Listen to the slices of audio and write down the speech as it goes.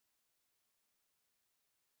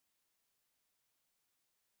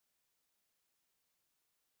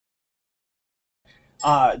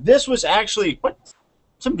This was actually what?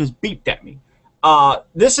 Something just beeped at me.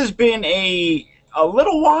 This has been a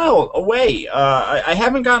little while away. I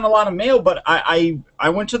haven't gotten a lot of mail, but I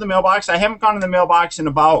went to the mailbox. I haven't gone to the mailbox in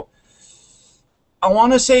about, I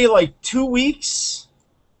want to say, like 2 weeks,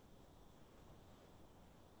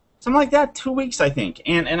 something like that. 2 weeks, I think.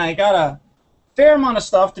 And I got a fair amount of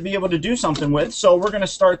stuff to be able to do something with. So we're gonna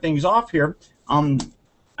start things off here.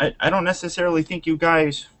 I don't necessarily think you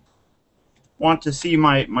guys want to see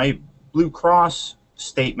my Blue Cross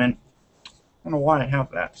statement. I don't know why I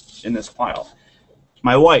have that in this file.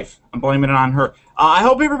 My wife, I'm blaming it on her. I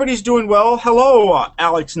hope everybody's doing well. Hello,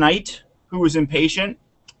 Alex Knight, who was impatient.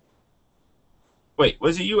 Wait,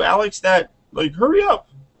 was it you, Alex, that, like, hurry up?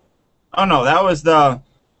 Oh, no, that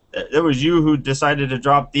was you who decided to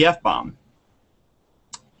drop the F-bomb.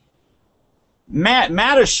 Matt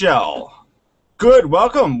Matishell. Good,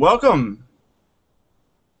 welcome.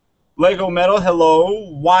 Lego Metal, hello.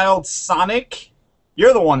 Wild Sonic.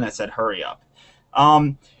 You're the one that said hurry up.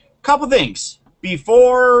 Couple things.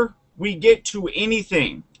 Before we get to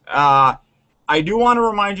anything, I do want to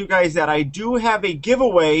remind you guys that I do have a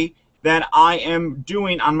giveaway that I am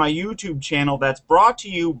doing on my YouTube channel that's brought to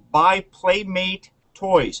you by Playmate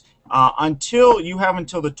Toys. Until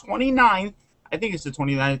the 29th, I think it's the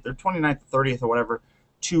 29th or 29th or 30th or whatever,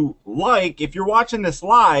 to like. If you're watching this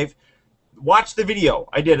live, watch the video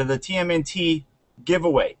I did of the TMNT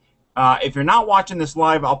giveaway. If you're not watching this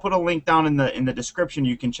live, I'll put a link down in the description.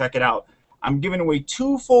 You can check it out. I'm giving away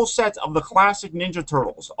 2 full sets of the classic Ninja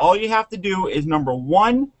Turtles. All you have to do is, number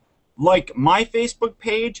 1, like my Facebook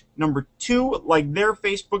page, number 2, like their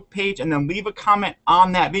Facebook page, and then leave a comment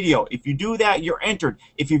on that video. If you do that, you're entered.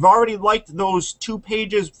 If you've already liked those 2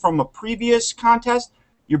 pages from a previous contest,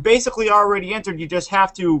 you're basically already entered. You just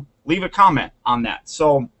have to leave a comment on that.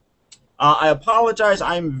 So I apologize.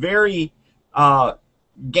 I'm very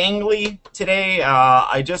gangly today.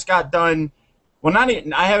 I just got done. Well,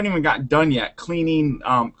 I haven't even gotten done yet cleaning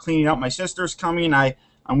up. My sister's coming.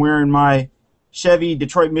 I'm wearing my Chevy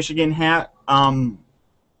Detroit, Michigan hat. I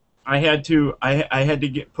had to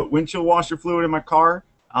put windshield washer fluid in my car.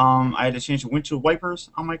 I had to change the windshield wipers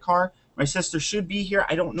on my car. My sister should be here.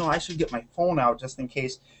 I don't know. I should get my phone out just in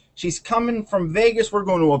case. She's coming from Vegas. We're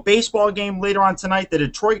going to a baseball game later on tonight. The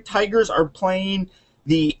Detroit Tigers are playing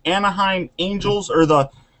the Anaheim Angels, or the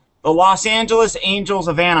Los Angeles Angels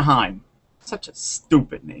of Anaheim. Such a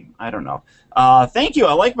stupid name. I don't know. Thank you.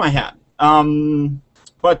 I like my hat.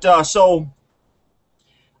 So,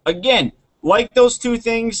 again, like those 2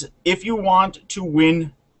 things if you want to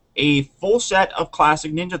win a full set of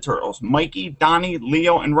classic Ninja Turtles. Mikey, Donnie,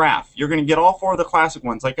 Leo, and Raph. You're going to get all 4 of the classic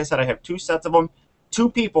ones. Like I said, I have 2 sets of them. 2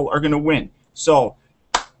 people are going to win. So,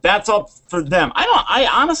 that's up for them. I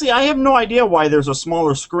honestly have no idea why there's a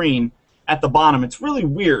smaller screen at the bottom. It's really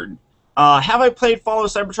weird. Have I played Fall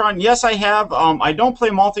of Cybertron? Yes, I have. I don't play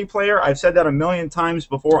multiplayer. I've said that a million times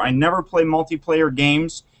before. I never play multiplayer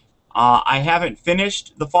games. I haven't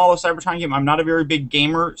finished the Fall of Cybertron game. I'm not a very big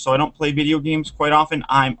gamer, so I don't play video games quite often.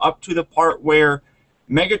 I'm up to the part where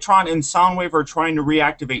Megatron and Soundwave are trying to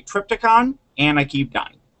reactivate Trypticon, and I keep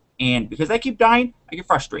dying. And because I keep dying, I get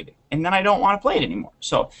frustrated, and then I don't want to play it anymore.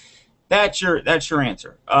 So that's your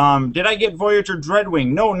answer. Did I get Voyager Dreadwing?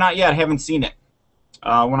 No, not yet. I haven't seen it.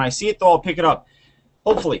 When I see it, though, I'll pick it up.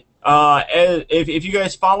 Hopefully. If you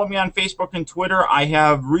guys follow me on Facebook and Twitter, I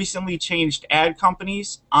have recently changed ad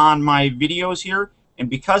companies on my videos here.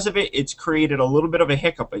 And because of it, it's created a little bit of a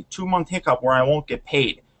hiccup, a 2-month hiccup where I won't get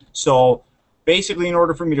paid. So basically, in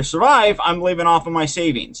order for me to survive, I'm living off of my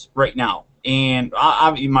savings right now. And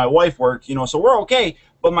my wife works, so we're okay.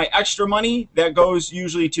 But my extra money that goes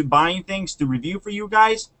usually to buying things to review for you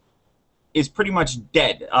guys is pretty much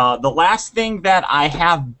dead. The last thing that I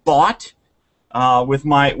have bought with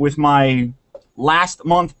my last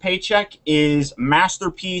month paycheck is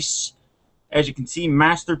Masterpiece. As you can see,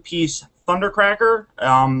 Masterpiece Thundercracker,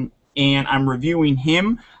 and I'm reviewing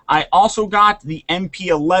him. I also got the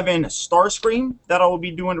MP11 Starscream that I will be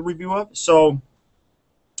doing a review of. So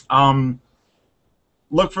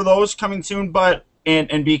look for those coming soon. But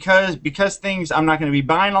and because things, I'm not going to be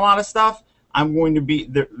buying a lot of stuff. I'm going to be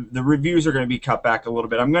the reviews are going to be cut back a little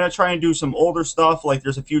bit. I'm going to try and do some older stuff, like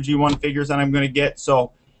there's a few G1 figures that I'm going to get.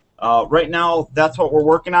 So right now, that's what we're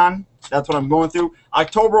working on. That's what I'm going through.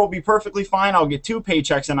 October will be perfectly fine. I'll get 2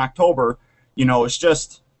 paychecks in October. It's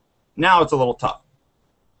just now it's a little tough.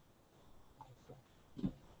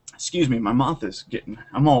 Excuse me, my mouth is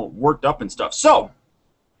I'm all worked up and stuff. So,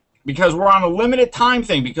 because we're on a limited time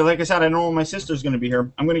thing, because like I said, I don't know when my sister's going to be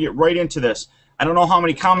here, I'm going to get right into this. I don't know how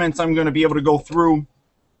many comments I'm going to be able to go through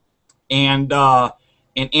and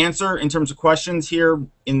and answer in terms of questions here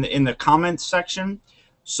in the comments section.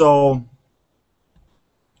 So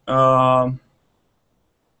I'm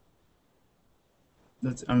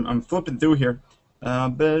flipping through here. Blah,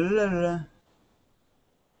 blah, blah,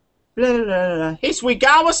 blah, blah. Hey, sweet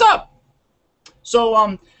guy, what's up?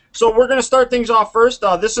 So we're gonna start things off first.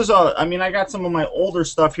 This is I mean, I got some of my older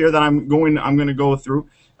stuff here that I'm gonna go through.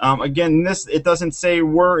 Again, it doesn't say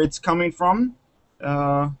where it's coming from.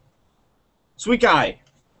 Sweet guy.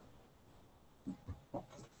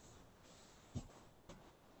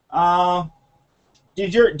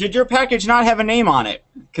 Did your package not have a name on it?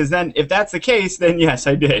 Because then, if that's the case, then yes,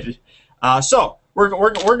 I did. So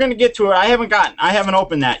we're gonna get to it. I haven't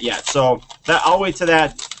opened that yet. So I'll wait to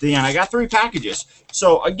the end. I got 3 packages.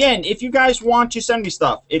 So again, if you guys want to send me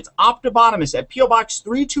stuff, it's Optibotimus at PO Box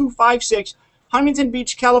 3256, Huntington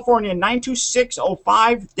Beach, California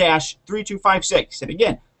 92605-3256. And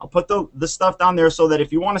again, I'll put the stuff down there so that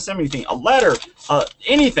if you want to send me anything, a letter,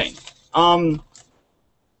 anything,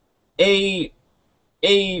 a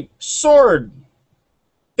sword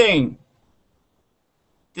thing.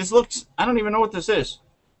 This looks, I don't even know what this is.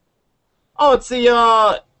 Oh, it's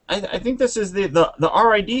the I think this is the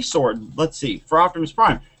RID sword. Let's see, for Optimus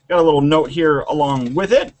Prime. Got a little note here along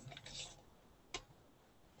with it.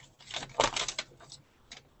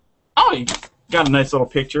 Oh, you got a nice little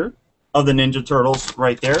picture of the Ninja Turtles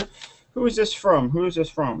right there. Who is this from? Who is this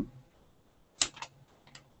from?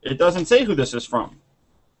 It doesn't say who this is from.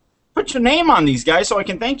 Put your name on these guys so I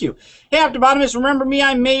can thank you. Hey, Optibotimus, remember me?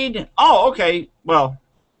 I made... Oh, okay. Well,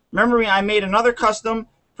 remember me? I made another custom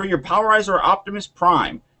for your Powerizer Optimus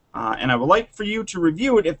Prime. And I would like for you to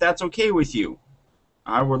review it if that's okay with you.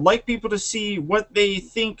 I would like people to see what they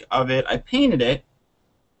think of it. I painted it.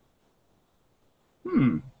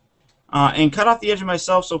 And cut off the edge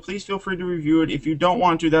myself, so please feel free to review it. If you don't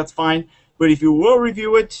want to, that's fine. But if you will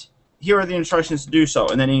review it, here are the instructions to do so.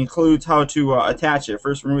 And then it includes how to attach it.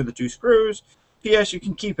 First, remove the 2 screws. P.S. You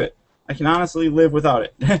can keep it. I can honestly live without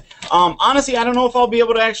it. Honestly, I don't know if I'll be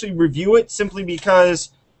able to actually review it simply because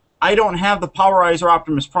I don't have the Powerizer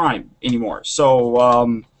Optimus Prime anymore. So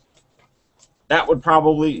I would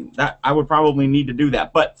probably need to do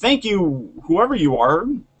that. But thank you, whoever you are.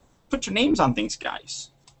 Put your names on things, guys.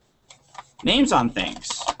 Names on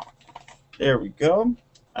things. There we go.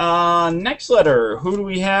 Next letter. Who do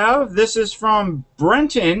we have? This is from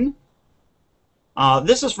Brenton.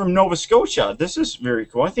 This is from Nova Scotia. This is very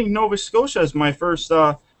cool. I think Nova Scotia is my first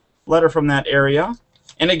letter from that area.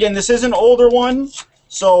 And again, this is an older one.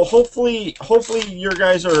 So hopefully your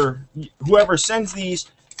guys are, whoever sends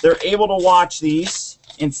these, they're able to watch these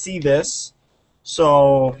and see this.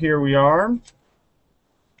 So here we are.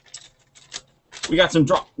 We got some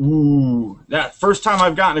drop. Ooh, that first time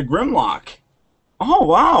I've gotten a Grimlock. Oh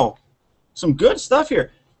wow, some good stuff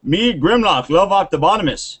here. Me Grimlock, love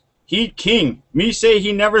Optibotimus. He king. Me say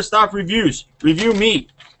he never stop reviews. Review me.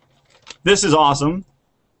 This is awesome.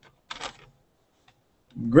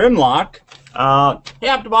 Grimlock. Hey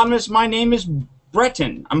Optibotimus, my name is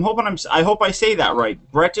Breton. I hope I say that right.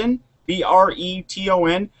 Breton,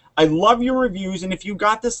 B-R-E-T-O-N. I love your reviews, and if you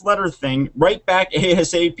got this letter thing, write back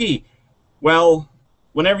ASAP. Well,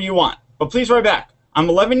 whenever you want. But please write back. I'm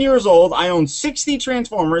 11 years old. I own 60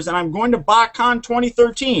 Transformers, and I'm going to BotCon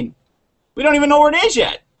 2013. We don't even know where it is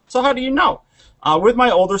yet. So how do you know? With my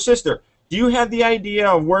older sister. Do you have the idea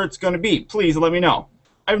of where it's going to be? Please let me know.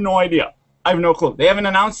 I have no idea. I have no clue. They haven't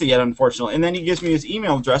announced it yet, unfortunately. And then he gives me his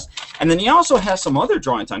email address. And then he also has some other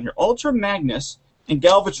drawings on here. Ultra Magnus and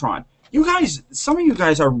Galvatron. You guys, some of you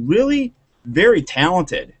guys are really very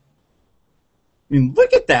talented. I mean,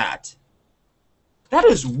 look at that. That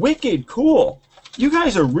is wicked cool. You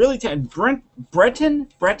guys are really talented. Breton.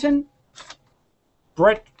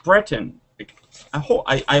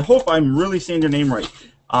 I hope I'm really saying your name right.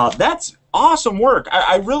 That's awesome work.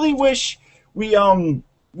 I really wish we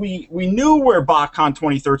knew where BotCon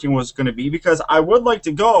 2013 was going to be, because I would like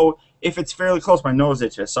to go if it's fairly close. My nose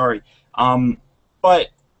itches, sorry.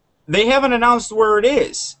 But they haven't announced where it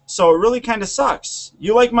is, so it really kind of sucks.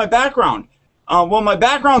 You like my background? Well, my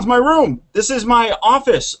background's my room. This is my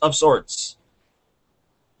office of sorts.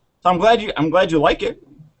 So I'm glad you like it.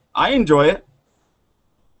 I enjoy it.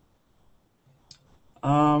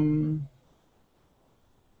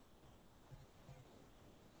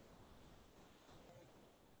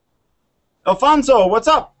 Alfonso, what's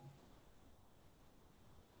up?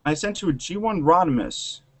 I sent you a G1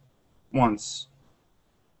 Rodimus once.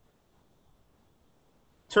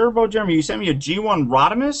 Turbo Jeremy, you sent me a G1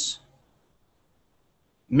 Rodimus?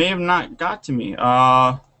 May have not got to me.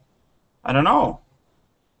 I don't know.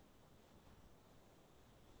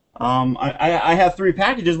 I have 3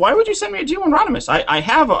 packages. Why would you send me a G1 Rodimus? I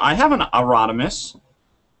have an Rodimus.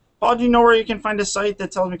 Paul, do you know where you can find a site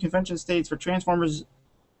that tells me convention states for Transformers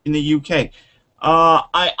in the UK?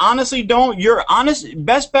 I honestly don't. Your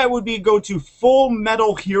best bet would be go to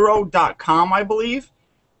fullmetalhero.com, I believe.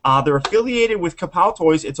 They're affiliated with Kapow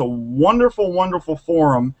Toys. It's a wonderful, wonderful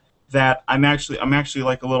forum that I'm actually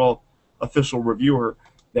like a little official reviewer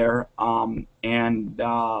there.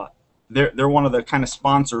 They're one of the kind of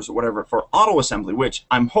sponsors or whatever for auto assembly, which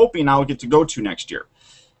I'm hoping I'll get to go to next year.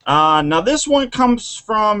 Now this one comes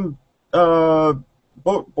from Borger,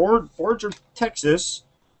 Texas.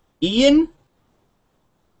 Ian.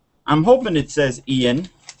 I'm hoping it says Ian.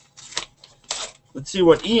 Let's see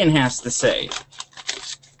what Ian has to say.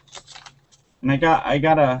 And I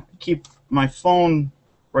gotta keep my phone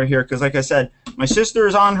right here because, like I said, my sister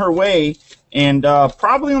is on her way and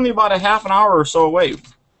probably only about a half an hour or so away.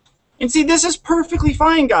 And see, this is perfectly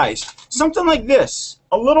fine, guys. Something like this,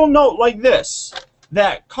 a little note like this,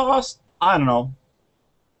 that costs, I don't know,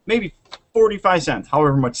 maybe 45 cents,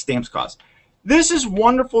 however much stamps cost. This is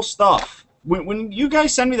wonderful stuff. When you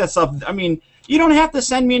guys send me that stuff, I mean, you don't have to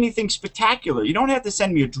send me anything spectacular. You don't have to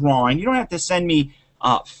send me a drawing. You don't have to send me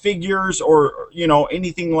figures or, you know,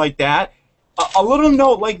 anything like that. A little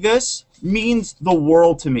note like this means the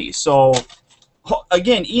world to me. So,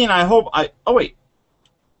 again, Ian, I hope oh, wait.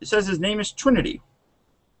 It says his name is Trinity.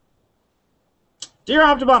 Dear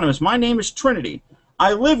Optibotimus, my name is Trinity.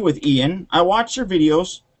 I live with Ian. I watch your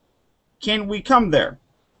videos. Can we come there?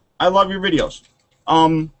 I love your videos.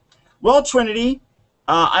 Well, Trinity,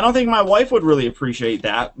 I don't think my wife would really appreciate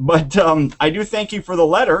that, but I do thank you for the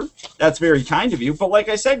letter. That's very kind of you. But like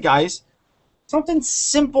I said, guys, something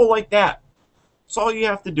simple like that. That's all you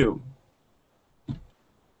have to do.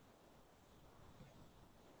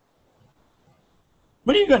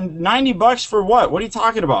 What are you going, 90 bucks for what? What are you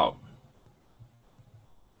talking about?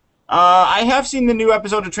 I have seen the new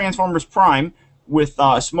episode of Transformers Prime with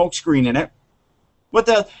Smokescreen in it. But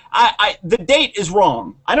the date is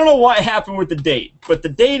wrong. I don't know what happened with the date, but the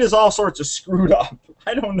date is all sorts of screwed up.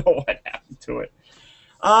 I don't know what happened to it.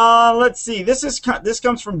 Let's see. This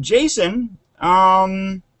comes from Jason.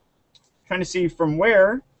 Trying to see from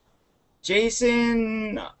where.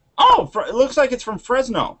 Jason. Oh, it looks like it's from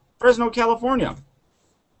Fresno, California,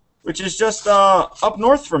 which is just up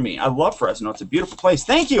north from me. I love Fresno. It's a beautiful place.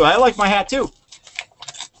 Thank you. I like my hat too.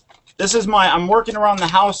 This is I'm working around the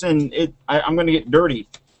house and I'm going to get dirty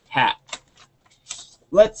hat.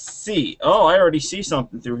 Let's see. Oh, I already see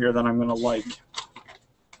something through here that I'm going to like.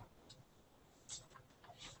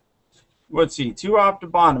 Let's see. To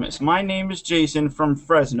Optibotimus. My name is Jason from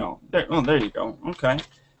Fresno. There you go. Okay.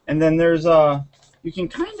 And then there's, you can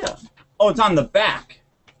kind of, oh, it's on the back.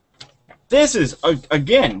 This is,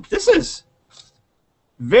 again, this is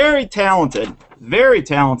very talented. Very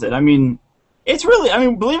talented. I mean, it's really, I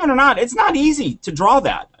mean, believe it or not, it's not easy to draw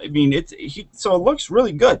that. I mean, so it looks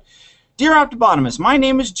really good. Dear Optibotimus, my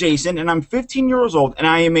name is Jason, and I'm 15 years old, and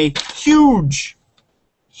I am a huge,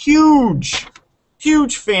 huge,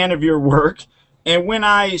 huge fan of your work. And when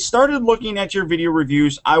I started looking at your video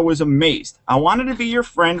reviews, I was amazed. I wanted to be your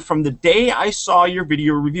friend from the day I saw your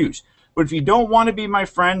video reviews. But if you don't want to be my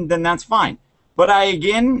friend, then that's fine. But I,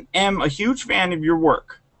 again, am a huge fan of your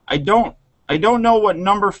work. I don't know what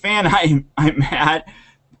number fan I'm at,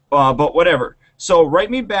 but whatever. So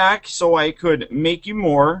write me back so I could make you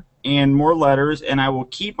more and more letters, and I will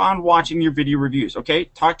keep on watching your video reviews. Okay?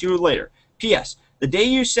 Talk to you later. P.S. The day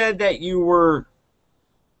you said that you were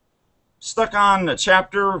stuck on a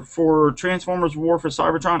chapter for Transformers War for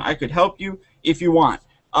Cybertron, I could help you if you want.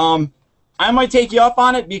 I might take you up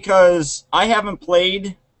on it because I haven't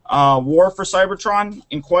played War for Cybertron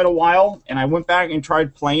in quite a while, and I went back and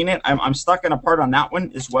tried playing it. I'm stuck in a part on that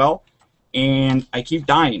one as well, and I keep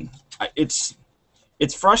dying. It's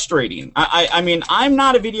frustrating. I mean, I'm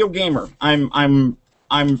not a video gamer. I'm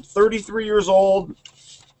 33 years old.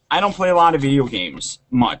 I don't play a lot of video games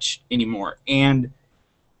much anymore, and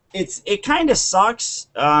it kind of sucks.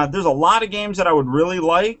 There's a lot of games that I would really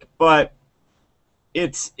like, but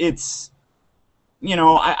it's you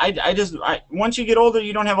know, once you get older,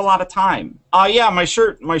 you don't have a lot of time. Yeah, my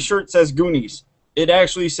shirt says Goonies. It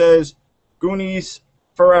actually says Goonies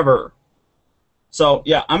Forever. So,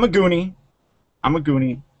 yeah, I'm a Goonie. I'm a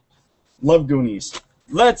Goonie. Love Goonies.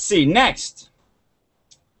 Let's see, next.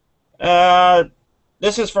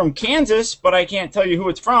 This is from Kansas, but I can't tell you who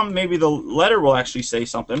it's from. Maybe the letter will actually say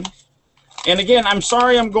something. And again, I'm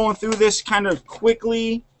sorry I'm going through this kind of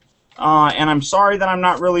quickly. And I'm sorry that I'm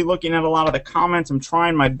not really looking at a lot of the comments. I'm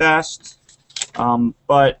trying my best.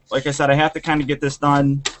 But like I said, I have to kind of get this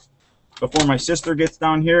done before my sister gets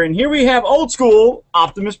down here. And here we have old school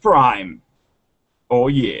Optimus Prime. Oh,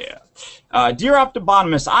 yeah. Dear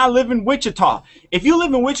Optibotimus, I live in Wichita. If you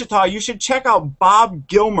live in Wichita, you should check out Bob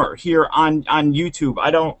Gilmer here on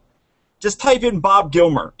YouTube. Just type in Bob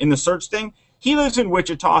Gilmer in the search thing. He lives in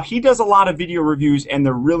Wichita. He does a lot of video reviews, and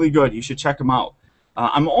they're really good. You should check them out.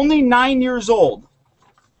 I'm only 9 years old.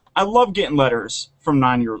 I love getting letters from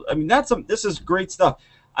 9-year-olds. I mean, this is great stuff.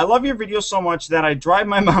 I love your videos so much that I drive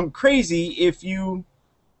my mom crazy if you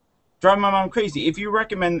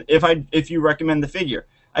recommend the figure.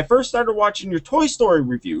 I first started watching your Toy Story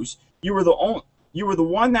reviews. You were the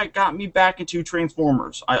one that got me back into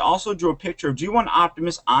Transformers. I also drew a picture of G1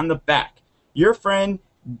 Optimus on the back. Your friend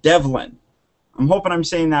Devlin. I'm hoping I'm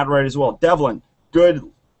saying that right as well. Devlin, good,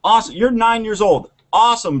 awesome. You're 9 years old.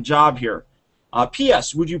 Awesome job here.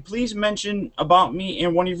 P.S. Would you please mention about me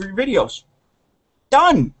in one of your videos?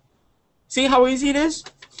 Done. See how easy it is?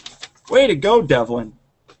 Way to go, Devlin.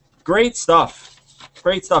 Great stuff.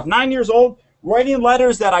 Great stuff. 9 years old, writing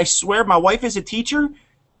letters that I swear my wife is a teacher.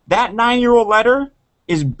 That 9-year-old letter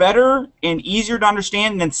is better and easier to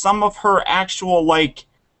understand than some of her actual, like,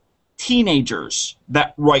 teenagers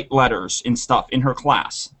that write letters and stuff in her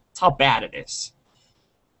class. That's how bad it is.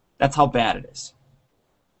 That's how bad it is.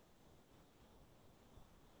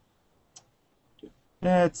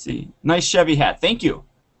 Let's see. Nice Chevy hat. Thank you.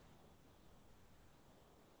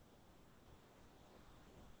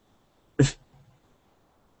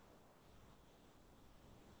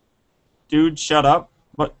 Dude, shut up.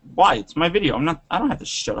 But why? It's my video. I don't have to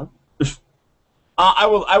shut up. I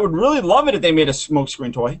would really love it if they made a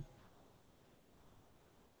smokescreen toy.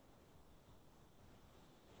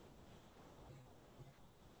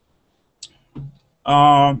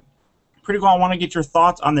 Pretty cool. I want to get your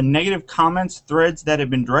thoughts on the negative comments threads that have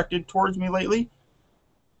been directed towards me lately.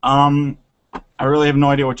 I really have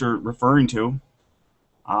no idea what you're referring to.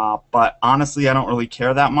 But honestly, I don't really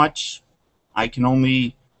care that much. I can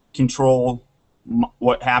only control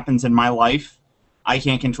what happens in my life. I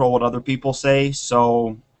can't control what other people say,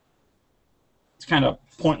 so it's kind of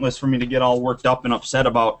pointless for me to get all worked up and upset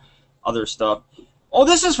about other stuff. Oh,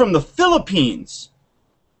 this is from the Philippines.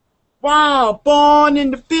 Wow, born in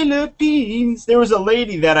the Philippines. There was a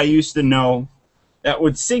lady that I used to know that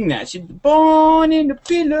would sing that. She'd born in the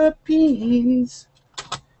Philippines.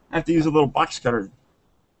 I have to use a little box cutter.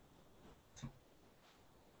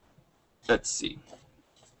 Let's see.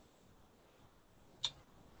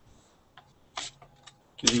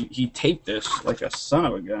 He taped this like a son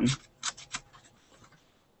of a gun.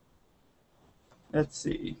 Let's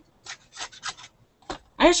see.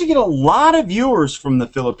 I actually get a lot of viewers from the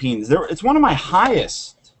Philippines. It's one of my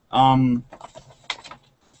highest. Oh,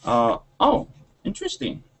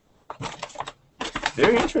 interesting.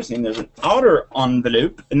 Very interesting. There's an outer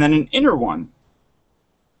envelope and then an inner one.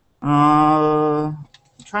 I'm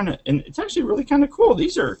trying to, and it's actually really kind of cool.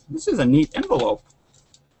 This is a neat envelope.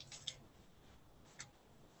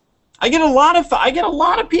 I get a lot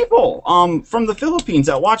of people from the Philippines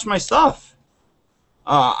that watch my stuff.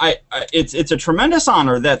 It's a tremendous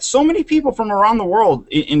honor that so many people from around the world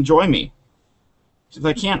enjoy me. If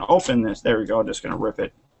I can't open this, there we go. I'm just gonna rip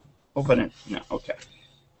it. Open it. No, okay.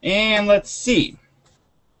 And let's see.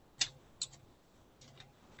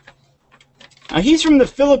 He's from the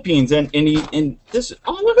Philippines, and this.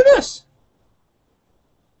 Oh, look at this.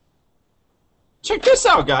 Check this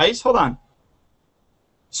out, guys. Hold on.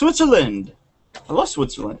 Switzerland. I love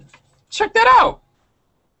Switzerland. Check that out.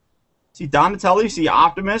 See Donatelli, see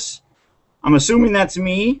Optimus. I'm assuming that's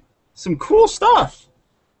me. Some cool stuff.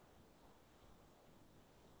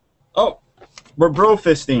 Oh, we're bro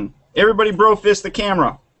fisting. Everybody bro fist the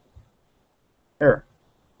camera. Here.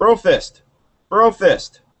 Bro fist. Bro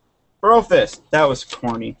fist. Bro fist. That was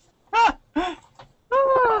corny. Ah. Ah.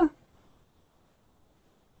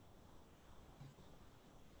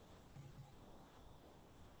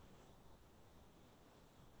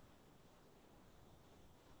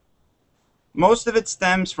 Most of it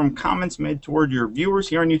stems from comments made toward your viewers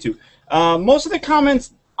here on YouTube. Most of the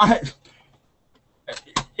comments,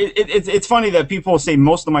 it's funny that people say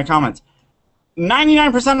most of my comments.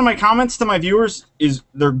 99% of my comments to my viewers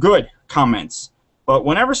they're good comments. But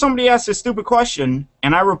whenever somebody asks a stupid question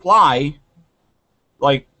and I reply,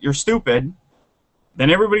 like, you're stupid,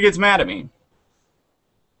 then everybody gets mad at me.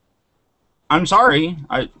 I'm sorry.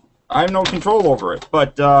 I have no control over it.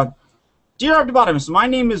 But dear Optibotimus, my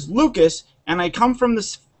name is Lucas, and I come from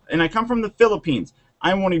the Philippines.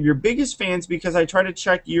 I'm one of your biggest fans because I try to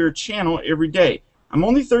check your channel every day. I'm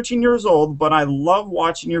only 13 years old, but I love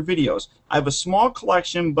watching your videos. I have a small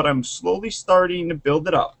collection, but I'm slowly starting to build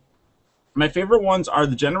it up. My favorite ones are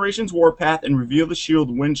the Generations Warpath and Reveal the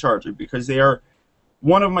Shield Wind Charger because they are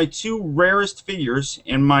one of my two rarest figures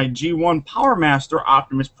in my G1 Power Master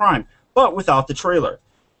Optimus Prime, but without the trailer.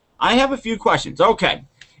 I have a few questions. Okay,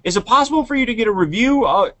 is it possible for you to get a review?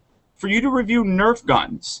 For you to review Nerf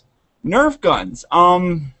guns? Nerf guns.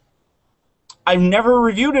 I've never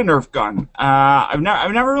reviewed a Nerf gun. I've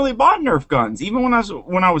never really bought Nerf guns. Even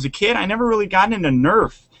when I was a kid, I never really got into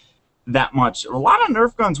Nerf that much. A lot of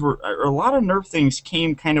Nerf guns were, or a lot of Nerf things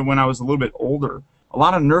came kind of when I was a little bit older. A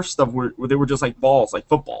lot of Nerf stuff where they were just like balls, like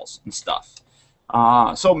footballs and stuff.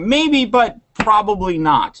 So maybe, but probably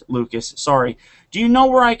not, Lucas. Sorry. Do you know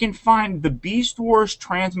where I can find the Beast Wars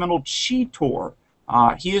Transmetal Cheetor?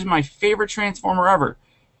 He is my favorite Transformer ever.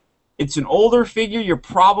 It's an older figure. You're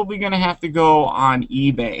probably going to have to go on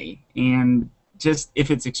eBay. And just, if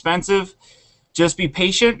it's expensive, just be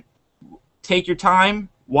patient. Take your time.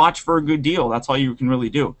 Watch for a good deal. That's all you can really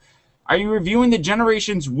do. Are you reviewing the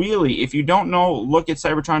Generations Wheelie? If you don't know, look at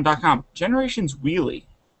Cybertron.com. Generations Wheelie.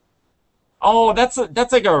 Oh, that's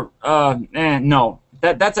like a no.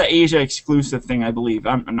 That's an Asia exclusive thing, I believe.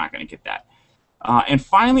 I'm not going to get that. And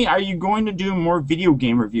finally, are you going to do more video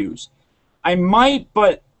game reviews? I might,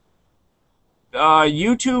 but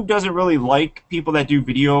YouTube doesn't really like people that do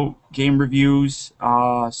video game reviews,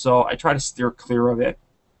 so I try to steer clear of it.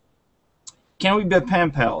 Can we be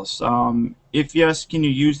pen pals? If yes, can you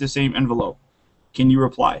use the same envelope? Can you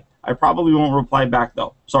reply? I probably won't reply back,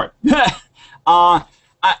 though. Sorry.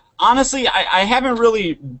 Honestly, I haven't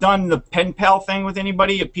really done the pen pal thing with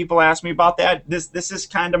anybody. If people ask me about that, this is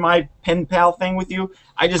kind of my pen pal thing with you.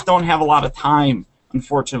 I just don't have a lot of time,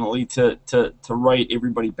 unfortunately, to write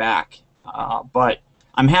everybody back. But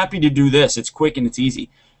I'm happy to do this. It's quick and it's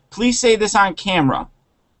easy. Please say this on camera.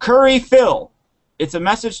 Curry Phil. It's a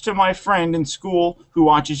message to my friend in school who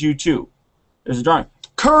watches you too. There's a drawing.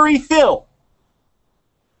 Curry Phil.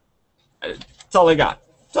 That's all I got.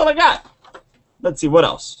 That's all I got. Let's see, what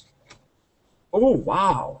else? Oh,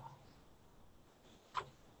 wow.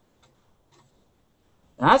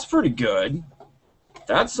 That's pretty good.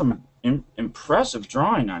 That's some impressive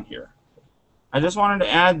drawing on here. I just wanted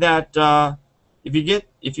to add that if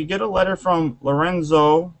you get a letter from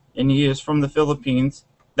Lorenzo and he is from the Philippines,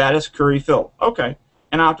 that is Curry Phil. Okay.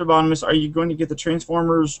 And Optibotimus, are you going to get the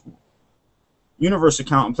Transformers Universe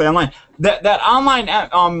account and play online? That online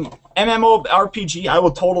MMORPG, I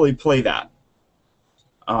will totally play that.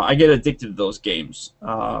 I get addicted to those games.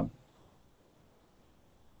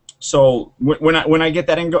 So when I get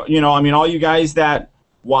that and go, you know, I mean, all you guys that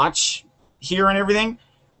watch here and everything,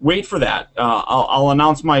 wait for that. I'll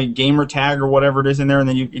announce my gamer tag or whatever it is in there, and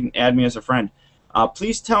then you can add me as a friend.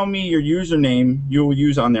 Please tell me your username you will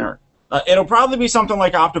use on there. It'll probably be something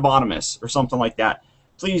like Optibotimus or something like that.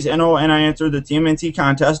 Please, NO, and I answered the TMNT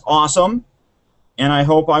contest. Awesome. And I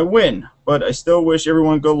hope I win. But I still wish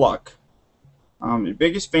everyone good luck. Your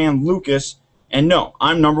biggest fan, Lucas. And no,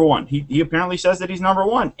 I'm number one. He apparently says that he's number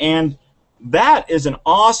one. And that is an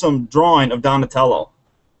awesome drawing of Donatello.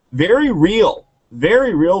 Very real.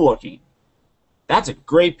 Very real looking. That's a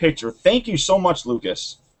great picture. Thank you so much,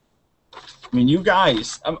 Lucas. I mean, you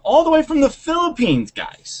guys, I'm all the way from the Philippines,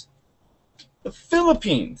 guys. The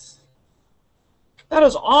Philippines. That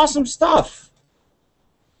is awesome stuff.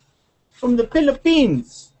 From the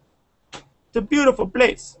Philippines. It's a beautiful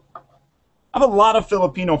place. I have a lot of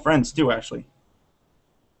Filipino friends, too, actually.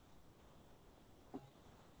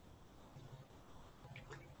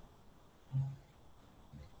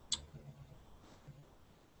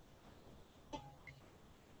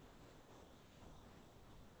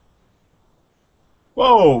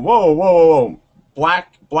 Whoa, whoa, whoa, whoa, whoa.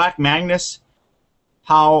 Black Magnus,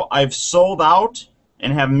 how I've sold out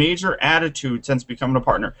and have major attitude since becoming a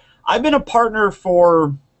partner. I've been a partner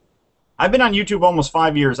for, I've been on YouTube almost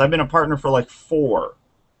 5 years. I've been a partner for like 4.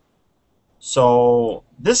 So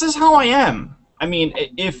this is how I am. I mean,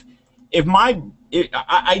 I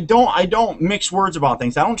don't mix words about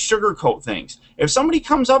things. I don't sugarcoat things. If somebody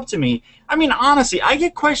comes up to me, I mean, honestly, I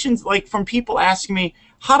get questions like from people asking me,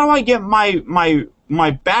 how do I get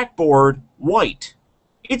my backboard white?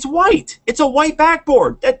 It's white. It's a white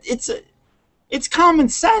backboard. It's common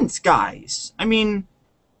sense, guys. I mean,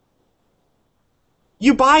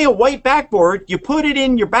 you buy a white backboard, you put it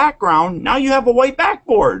in your background, now you have a white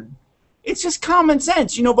backboard. It's just common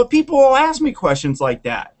sense, you know, but people will ask me questions like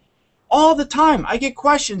that. All the time, I get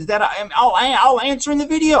questions that I'll answer in the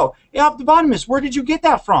video. Hey, Optibotimus, where did you get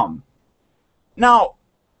that from? Now,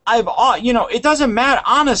 you know, it doesn't matter.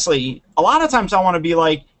 Honestly, a lot of times I want to be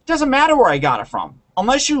like, it doesn't matter where I got it from.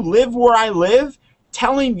 Unless you live where I live,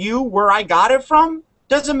 telling you where I got it from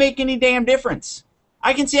doesn't make any damn difference.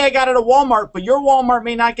 I can say I got it at Walmart, but your Walmart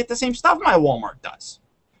may not get the same stuff my Walmart does.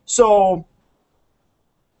 So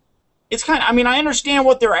it's kind of, I mean, I understand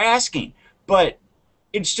what they're asking, but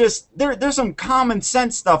it's just there's some common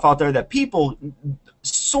sense stuff out there that people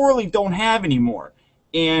sorely don't have anymore.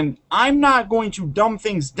 And I'm not going to dumb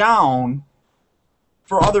things down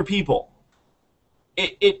for other people.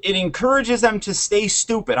 It encourages them to stay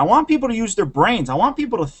stupid. I want people to use their brains. I want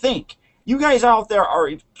people to think. You guys out there are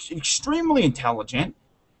extremely intelligent,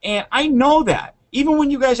 and I know that. Even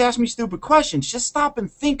when you guys ask me stupid questions, just stop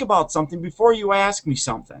and think about something before you ask me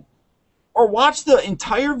something. Or watch the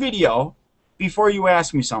entire video before you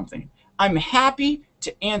ask me something. I'm happy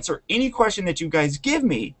to answer any question that you guys give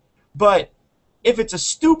me, but if it's a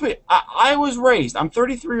stupid... I was raised, I'm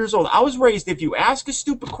 33 years old, I was raised, if you ask a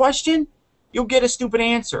stupid question, you'll get a stupid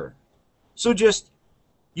answer. So just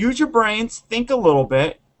use your brains, think a little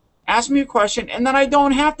bit, ask me a question, and then I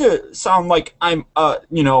don't have to sound like I'm,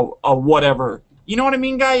 you know, a whatever. You know what I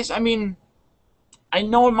mean, guys? I mean, I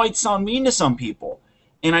know it might sound mean to some people,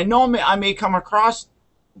 and I know I may come across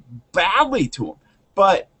badly to them,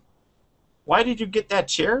 but why did you get that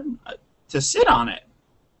chair? To sit on it.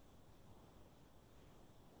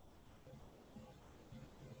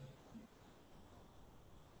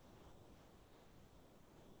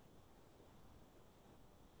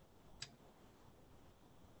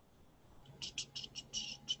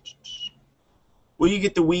 Will you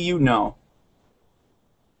get the Wii U? No.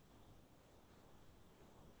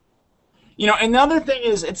 You know, and the other thing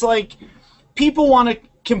is, it's like people want to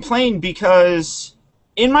complain because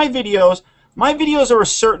in my videos are a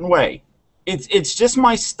certain way. It's just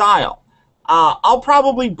my style. I'll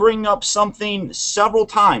probably bring up something several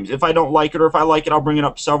times if I don't like it, or if I like it, I'll bring it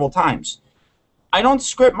up several times. I don't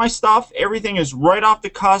script my stuff. Everything is right off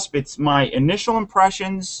the cusp. It's my initial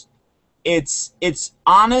impressions. It's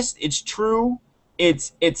honest. It's true.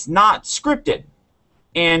 It's not scripted.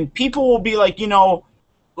 And people will be like, you know,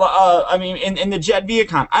 I mean, in the Jet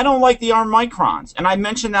Viacom, I don't like the arm microns, and I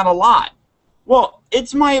mention that a lot. Well,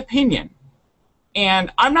 it's my opinion.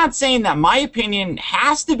 And I'm not saying that my opinion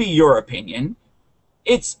has to be your opinion.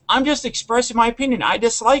 I'm just expressing my opinion. I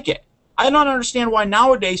dislike it. I don't understand why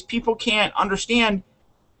nowadays people can't understand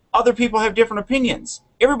other people have different opinions.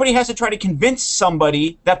 Everybody has to try to convince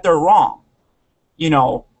somebody that they're wrong. You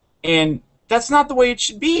know, and that's not the way it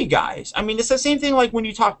should be, guys. I mean, it's the same thing like when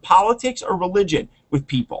you talk politics or religion with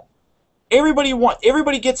people.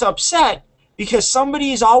 Everybody gets upset because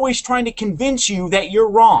somebody is always trying to convince you that you're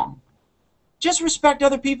wrong. Just respect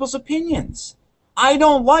other people's opinions.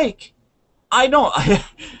 Blueby,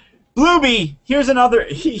 here's another.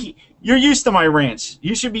 You're used to my rants.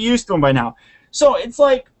 You should be used to them by now. So it's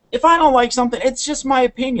like, if I don't like something, it's just my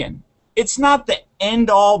opinion. It's not the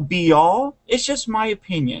end-all, be-all. It's just my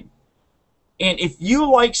opinion. And if you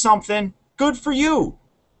like something, good for you.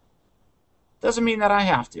 Doesn't mean that I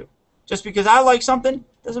have to. Just because I like something,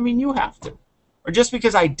 doesn't mean you have to. Or just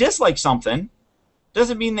because I dislike something,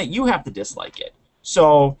 doesn't mean that you have to dislike it.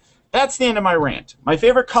 So that's the end of my rant. My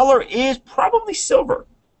favorite color is probably silver.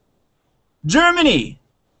 Germany.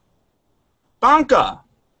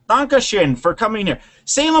 Dankeschön for coming here.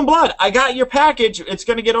 Salem Blood, I got your package. It's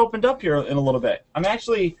going to get opened up here in a little bit. I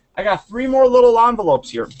got 3 more little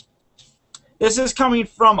envelopes here. This is coming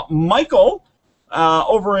from Michael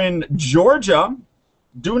over in Georgia.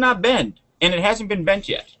 Do not bend. And it hasn't been bent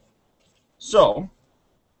yet. So,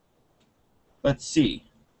 let's see.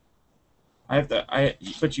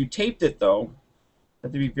 But you taped it, though. I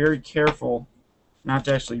have to be very careful not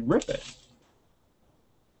to actually rip it.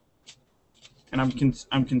 And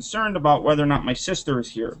I'm concerned about whether or not my sister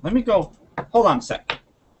is here. Let me go. Hold on a sec.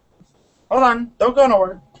 Hold on. Don't go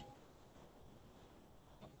nowhere.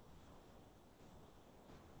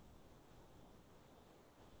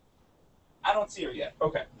 I don't see her yet.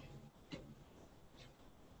 Okay.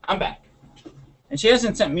 I'm back. And she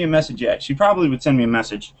hasn't sent me a message yet. She probably would send me a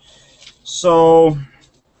message. So,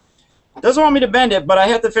 doesn't want me to bend it, but I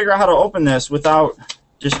have to figure out how to open this without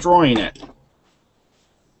destroying it.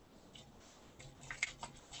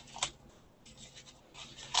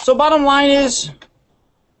 So bottom line is,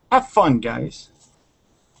 have fun, guys.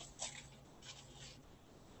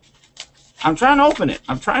 I'm trying to open it.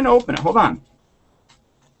 Hold on.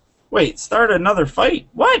 Wait, start another fight?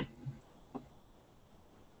 What?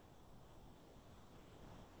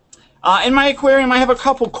 In my aquarium, I have a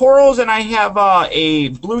couple corals, and I have a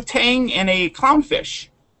blue tang and a clownfish.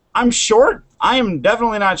 I'm short. I am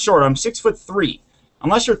definitely not short. I'm 6'3".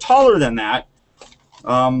 Unless you're taller than that,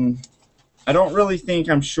 I don't really think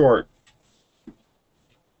I'm short.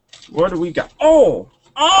 What do we got? Oh!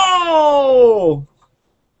 Oh!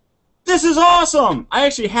 This is awesome. I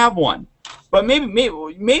actually have one, but maybe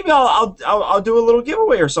I'll do a little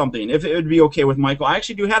giveaway or something if it would be okay with Michael. I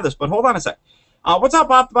actually do have this, but hold on a sec. What's up,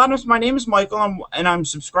 Optibotimus? My name is Michael, and I'm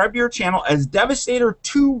subscribed to your channel as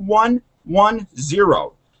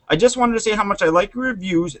Devastator2110. I just wanted to say how much I like your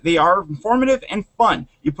reviews. They are informative and fun.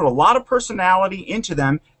 You put a lot of personality into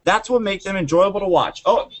them. That's what makes them enjoyable to watch.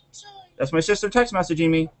 Oh, that's my sister text messaging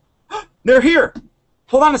me. They're here.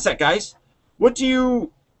 Hold on a sec, guys. What do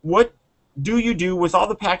you do with all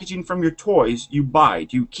the packaging from your toys you buy?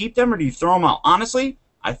 Do you keep them or do you throw them out? Honestly,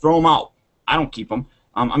 I throw them out. I don't keep them.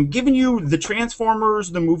 I'm giving you the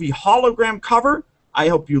Transformers, the movie hologram cover. I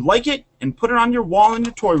hope you like it and put it on your wall in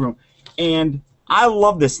your toy room. And I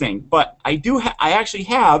love this thing, but I actually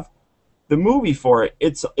have the movie for it.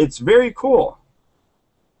 It's very cool.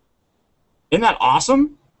 Isn't that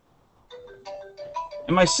awesome?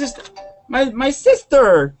 And my sister, my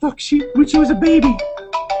sister. Look, when she was a baby.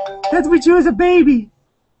 That's when she was a baby.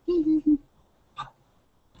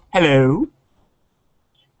 Hello.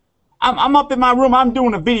 I'm up in my room. I'm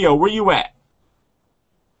doing a video. Where you at?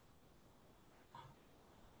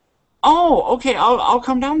 Oh, okay. I'll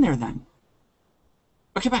come down there then.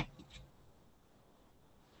 Okay, bye.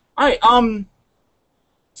 All right.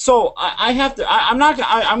 So I have to.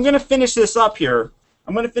 I'm gonna finish this up here.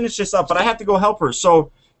 I'm gonna finish this up, but I have to go help her.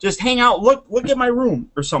 So just hang out. Look at my room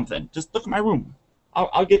or something. Just look at my room.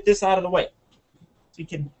 I'll get this out of the way so you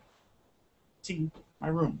can see my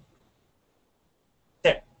room.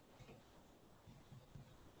 There.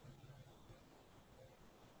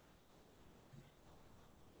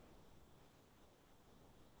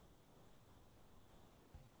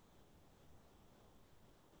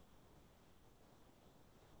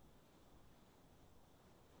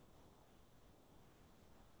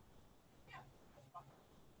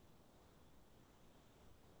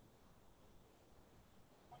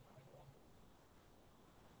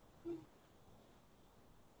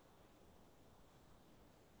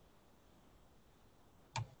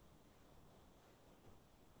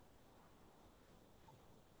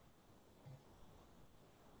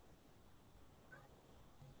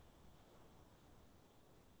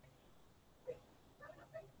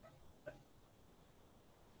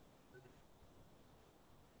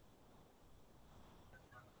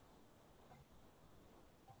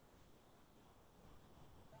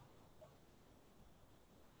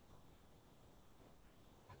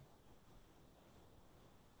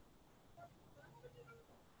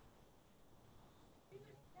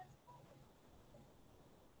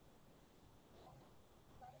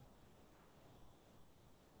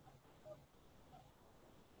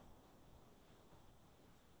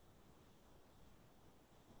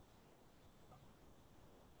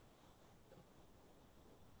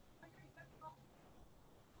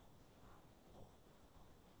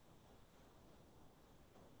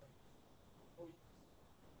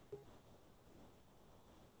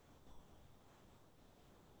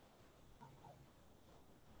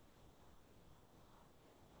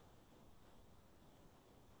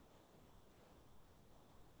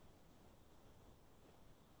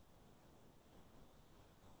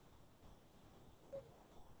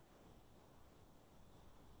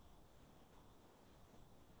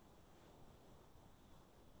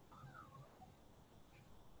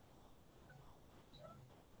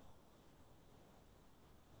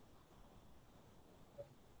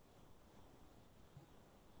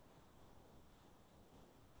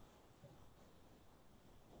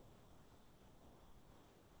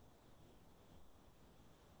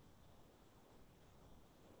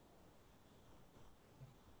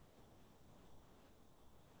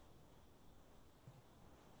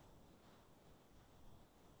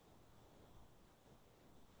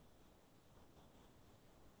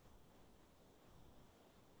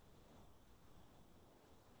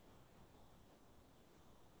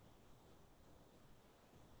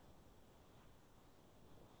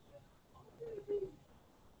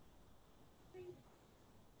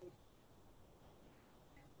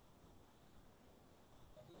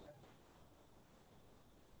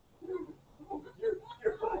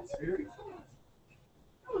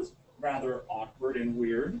 That was rather awkward and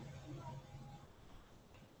weird.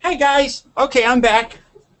 Hey guys. Okay, I'm back.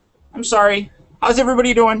 I'm sorry. How's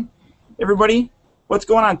everybody doing? Everybody? What's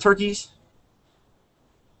going on, turkeys?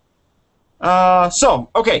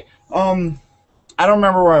 Okay. I don't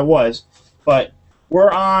remember where I was, but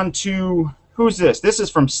we're on to, who's this? This is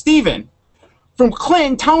from Steven from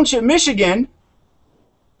Clinton Township, Michigan.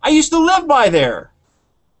 I used to live by there.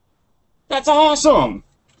 That's awesome.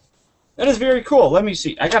 That is very cool. Let me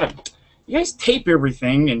see. You guys tape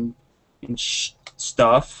everything and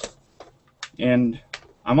stuff. And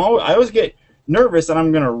I always get nervous that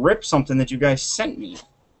I'm gonna rip something that you guys sent me,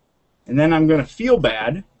 and then I'm gonna feel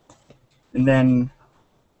bad, and then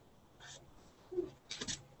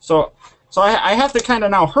so I have to kind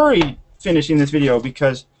of now hurry finishing this video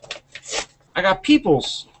because I got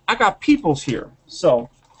peoples here. So,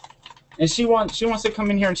 and she wants to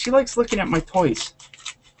come in here, and she likes looking at my toys.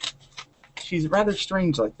 She's rather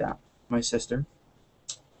strange like that, my sister.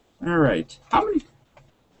 All right, how many?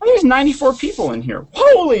 Oh, there's 94 people in here.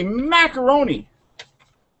 Holy macaroni!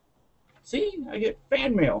 See, I get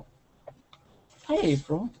fan mail. Hey,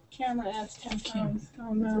 April. Camera adds 10 pounds.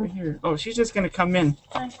 Oh no. Right here. Oh, she's just gonna come in.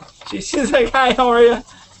 Hi. She's like, hi, how are you?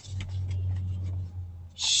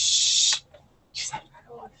 Shh. She's like, I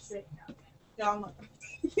don't want to say nothing. Yeah, I'm not.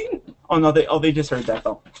 Oh no, they just heard that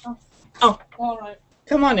though. Oh. All right.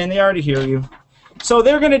 Come on in, they already hear you. So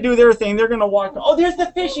they're gonna do their thing. They're gonna walk. Oh, there's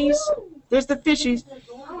the fishies. There's the fishies.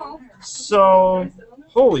 So,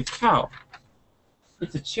 holy cow.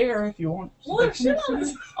 It's a chair if you want.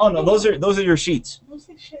 Oh no, those are your sheets.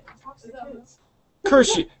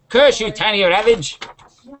 Curse you, tiny ravage.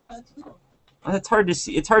 It's hard to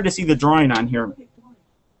see. It's hard to see the drawing on here.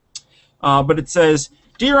 But it says,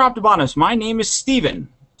 "Dear Optibotimus, my name is Steven."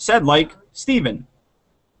 Said like Steven.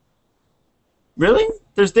 Really?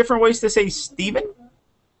 There's different ways to say Steven?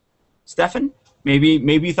 Stefan? Maybe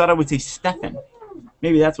you thought I would say Stefan.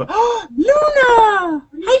 Maybe that's what. Oh, Luna!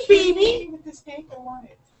 Hi, baby.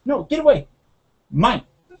 No, get away. Mine.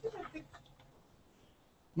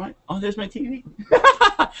 Oh, there's my TV.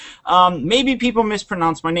 Maybe people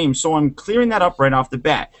mispronounce my name, so I'm clearing that up right off the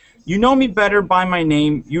bat. You know me better by my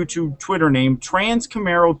name, YouTube Twitter name,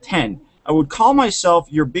 TransCamaro10. I would call myself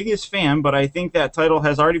your biggest fan, but I think that title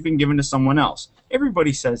has already been given to someone else.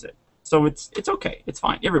 Everybody says it, so it's okay. It's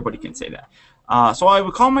fine. Everybody can say that. So I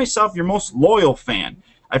would call myself your most loyal fan.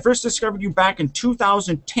 I first discovered you back in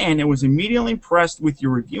 2010 and was immediately impressed with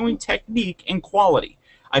your reviewing technique and quality.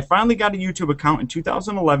 I finally got a YouTube account in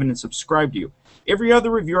 2011 and subscribed to you. Every other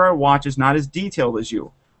reviewer I watch is not as detailed as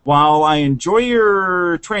you. While I enjoy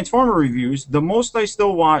your Transformer reviews, the most I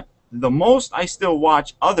still watch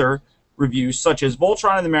other reviews such as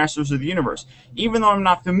Voltron and the Masters of the Universe, even though I'm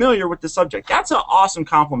not familiar with the subject. That's an awesome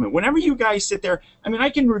compliment. Whenever you guys sit there, I mean, I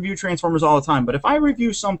can review Transformers all the time, but if I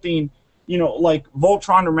review something, you know, like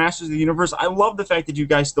Voltron or Masters of the Universe, I love the fact that you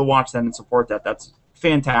guys still watch that and support that. That's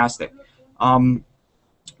fantastic.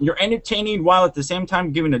 You're entertaining while at the same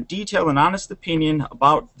time giving a detailed and honest opinion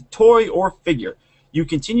about the toy or figure. You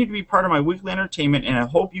continue to be part of my weekly entertainment, and I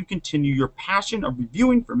hope you continue your passion of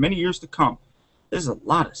reviewing for many years to come. There's a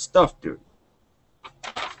lot of stuff, dude.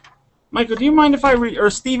 Michael, do you mind if I read, or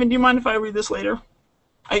Steven, do you mind if I read this later?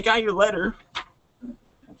 I got your letter.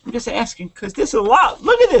 I'm just asking, because this is a lot.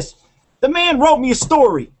 Look at this. The man wrote me a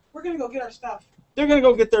story. We're going to go get our stuff. They're going to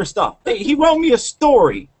go get their stuff. He wrote me a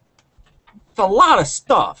story. It's a lot of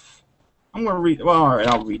stuff. I'm going to read it. Well, all right,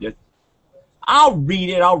 I'll read it. I'll read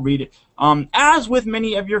it. As with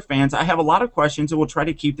many of your fans, I have a lot of questions and will try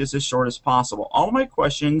to keep this as short as possible. All of my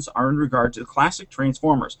questions are in regard to the classic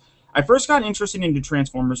Transformers. I first got interested into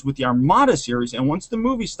Transformers with the Armada series, and once the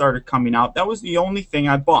movie started coming out, that was the only thing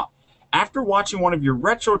I bought. After watching one of your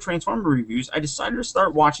retro Transformer reviews, I decided to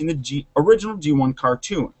start watching the original G1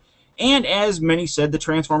 cartoon. And as many said, the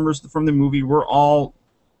Transformers from the movie were all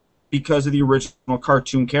because of the original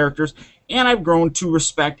cartoon characters, and I've grown to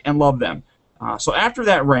respect and love them. So after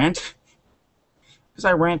that rant, because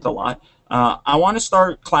I rant a lot, I want to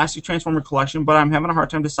start Classic Transformer Collection, but I'm having a hard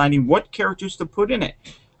time deciding what characters to put in it.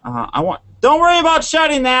 Don't worry about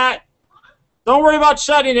shutting that. Don't worry about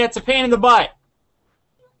shutting it. It's a pain in the butt.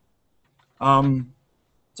 Sorry,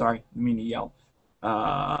 I mean to yell.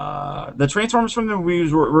 The Transformers from the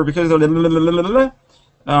movies were because of the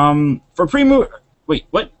for pre-movie. Wait,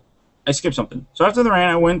 what? I skipped something. So after the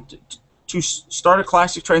rant, I went to start a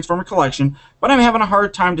Classic Transformer Collection, but I'm having a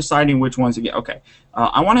hard time deciding which ones to get. Okay,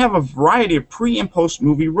 I want to have a variety of pre- and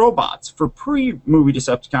post-movie robots. For pre-movie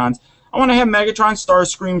Decepticons, I want to have Megatron,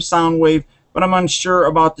 Starscream, Soundwave, but I'm unsure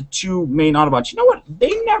about the two main Autobots. You know what?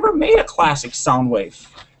 They never made a classic Soundwave.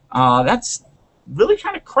 That's really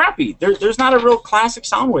kind of crappy. There's not a real classic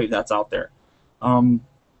Soundwave that's out there.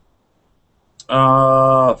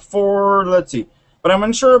 Let's see. But I'm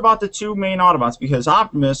unsure about the two main Autobots because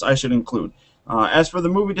Optimus I should include. As for the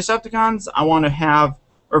movie Decepticons, I want to have,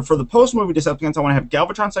 or for the post-movie Decepticons, I want to have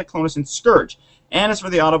Galvatron, Cyclonus, and Scourge. And as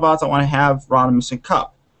for the Autobots, I want to have Rodimus and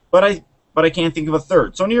Cup. But I can't think of a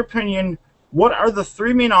third. So in your opinion, what are the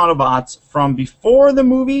three main Autobots from before the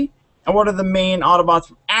movie, and what are the main Autobots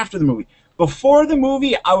from after the movie? Before the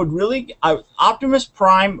movie, I would Optimus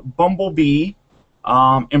Prime, Bumblebee,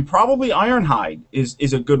 And probably Ironhide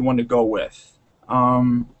is a good one to go with.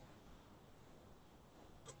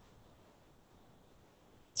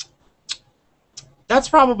 That's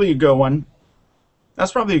probably a good one.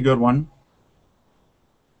 That's probably a good one.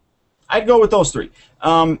 I'd go with those three.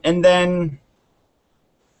 And then,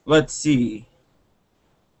 let's see.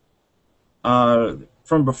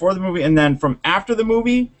 From before the movie, and then from after the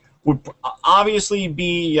movie would obviously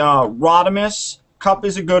be Rodimus. Cup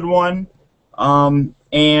is a good one. And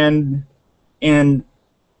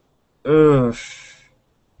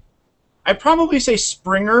I'd probably say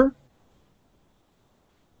Springer.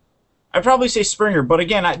 I'd probably say Springer, but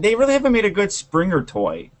again, they really haven't made a good Springer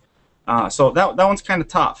toy. So that one's kind of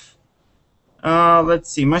tough.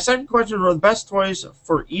 Let's see. My second question were the best toys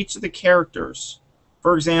for each of the characters.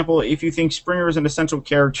 For example, if you think Springer is an essential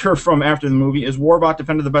character from after the movie, is Warbot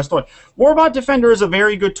Defender the best toy? Warbot Defender is a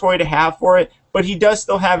very good toy to have for it, but he does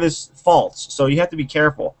still have his faults, so you have to be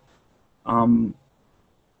careful.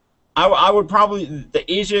 I would probably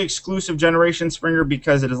the Asia exclusive generation Springer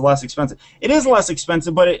because it is less expensive. It is less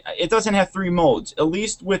expensive, but it doesn't have 3 modes. At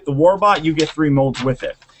least with the Warbot, you get 3 modes with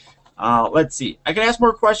it. Let's see. I can ask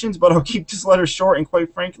more questions, but I'll keep this letter short. And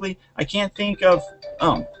quite frankly, I can't think of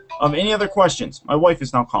any other questions. My wife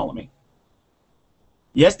is now calling me.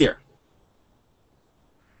 Yes, dear.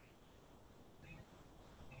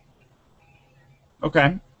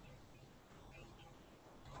 Okay.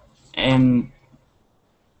 And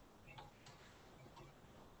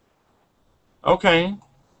okay.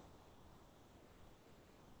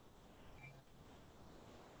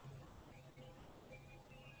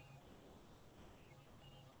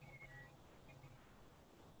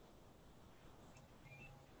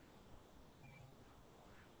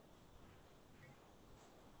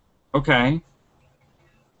 Okay.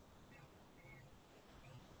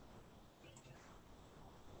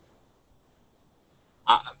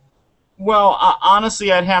 Well,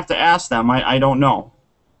 honestly, I'd have to ask them. I don't know.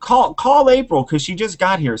 Call April because she just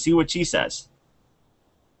got here. See what she says.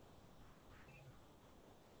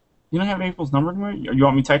 You don't have April's number anymore? You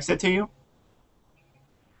want me to text it to you?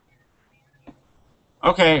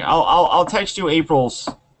 Okay, I'll text you April's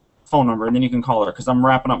phone number and then you can call her because I'm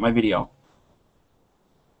wrapping up my video.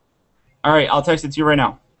 All right, I'll text it to you right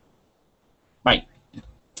now. Bye.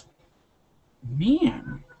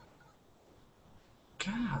 Man,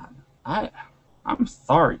 God, I'm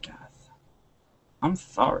sorry, guys. I'm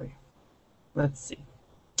sorry. Let's see.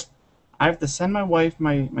 I have to send my wife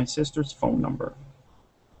my sister's phone number.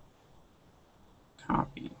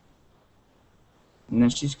 Copy. And then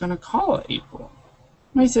she's going to call April.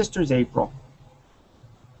 My sister's April.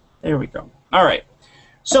 There we go. All right.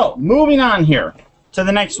 So, moving on here to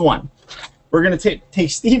the next one. We're going to take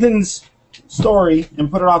Steven's story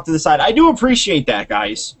and put it off to the side. I do appreciate that,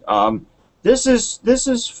 guys. This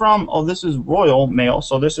is from, oh, this is Royal Mail,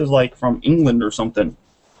 so this is like from England or something.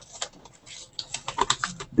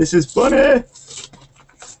 This is funny.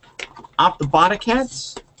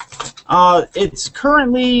 Optibotimus. It's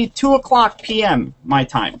currently 2:00 p.m. my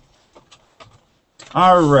time.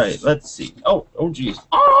 All right, let's see. Oh, geez.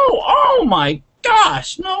 Oh my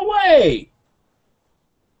gosh! No way!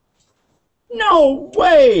 No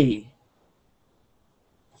way!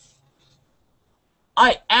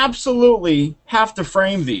 I absolutely have to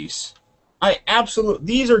frame these.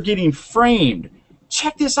 These are getting framed.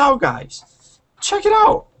 Check this out, guys. Check it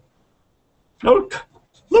out.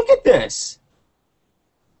 Look at this.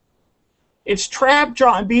 It's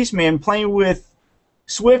Trapjaw and Beastman playing with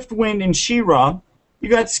Swiftwind and She-Ra. You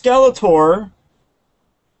got Skeletor.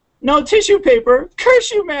 No tissue paper.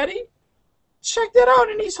 Curse you, Maddie. Check that out.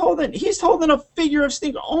 And he's holding a figure of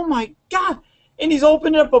Steve. Oh my God. And he's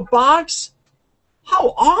opening up a box.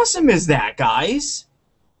 How awesome is that, guys?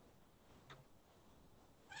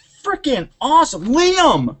 Freaking awesome.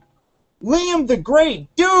 Liam the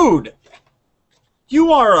Great. Dude.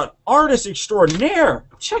 You are an artist extraordinaire.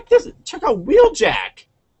 Check this. Check out Wheeljack.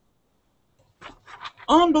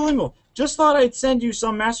 Unbelievable. Just thought I'd send you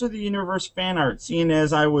some Master of the Universe fan art, seeing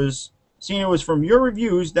it was from your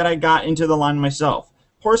reviews that I got into the line myself.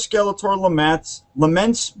 Poor Skeletor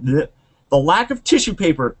laments the lack of tissue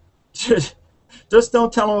paper. Just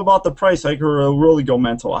don't tell him about the price. I could really go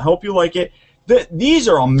mental. I hope you like it. These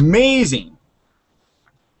are amazing.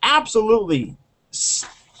 Absolutely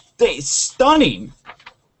stunning.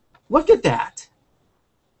 Look at that.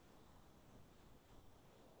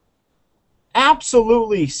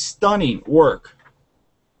 Absolutely stunning work.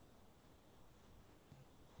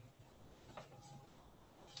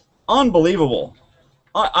 Unbelievable.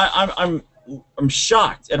 I'm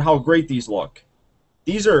shocked at how great these look.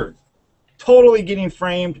 These are totally getting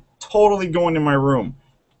framed. totally going in my room.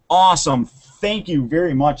 Awesome. Thank you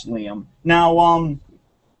very much, Liam. Now,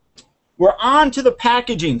 we're on to the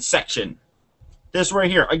packaging section. This right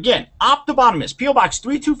here. Again, Optibotimus, P.O. Box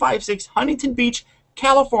 3256, Huntington Beach,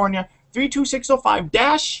 California,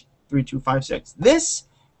 32605-3256. This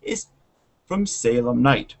is from Salem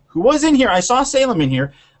Knight, who was in here. I saw Salem in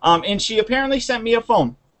here, and she apparently sent me a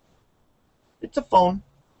phone. It's a phone.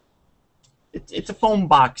 It's a phone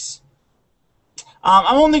box.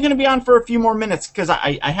 I'm only going to be on for a few more minutes because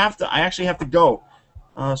I actually have to go.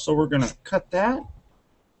 So we're going to cut that.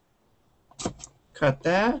 Cut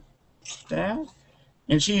that. That.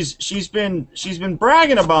 And she's been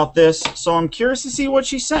bragging about this, so I'm curious to see what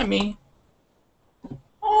she sent me.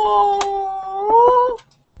 Oh,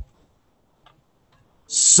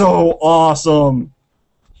 so awesome!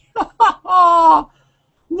 Look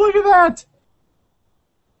at that!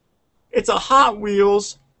 It's a Hot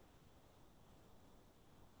Wheels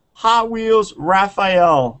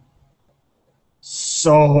Raphael.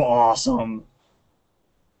 So awesome.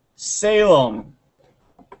 Salem.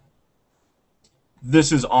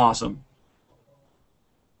 This is awesome.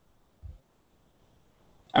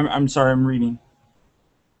 I'm sorry, I'm reading.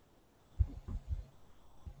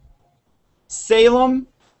 Salem,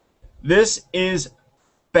 this is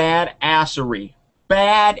badassery.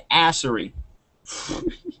 Badassery.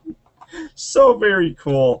 So very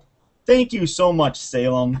cool. Thank you so much,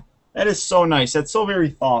 Salem. That is so nice. That's so very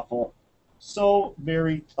thoughtful. So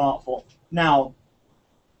very thoughtful. Now,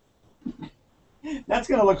 that's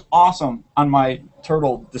going to look awesome on my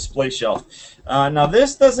turtle display shelf. Now,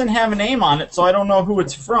 this doesn't have a name on it, so I don't know who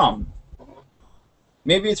it's from.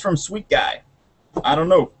 Maybe it's from Sweet Guy. I don't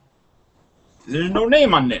know. There's no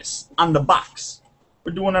name on this, on the box.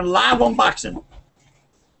 We're doing a live unboxing.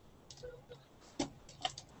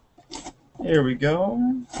 Here we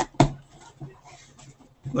go.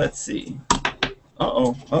 Let's see.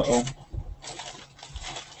 Uh-oh, uh-oh.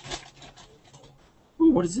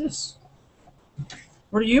 Ooh, what is this?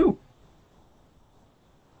 What are you?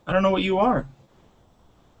 I don't know what you are.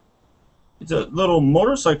 It's a little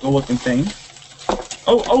motorcycle-looking thing.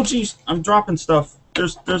 Oh, geez, I'm dropping stuff.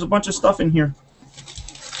 There's a bunch of stuff in here.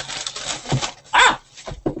 Ah!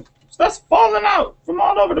 Stuff's falling out from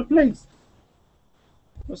all over the place.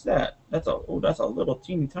 What's that? That's a little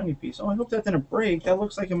teeny tiny piece. Oh, I hope that didn't break. That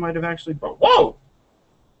looks like it might have actually broke. Whoa!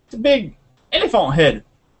 It's a big elephant head.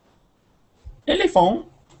 Elephant.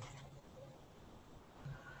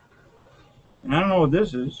 And I don't know what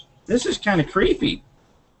this is. This is kind of creepy.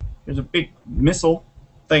 There's a big missile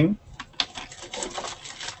thing.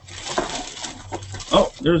 Oh,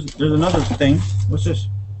 there's another thing. What's this?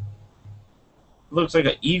 It looks like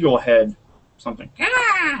an eagle head. Something.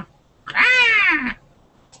 Ah! Ah!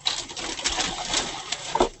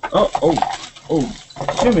 Oh,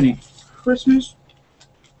 Jiminy Christmas.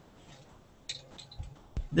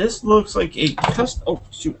 This looks like a custom. Oh,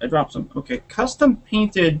 shoot, I dropped some. Okay, custom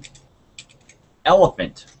painted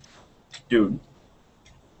elephant. Dude.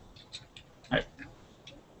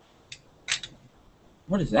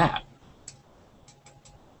 What is that?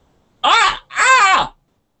 Ah!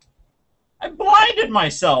 I blinded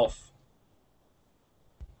myself.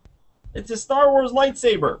 It's a Star Wars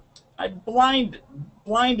lightsaber. I blinded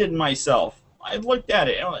myself. I looked at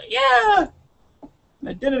it and I'm like, yeah! And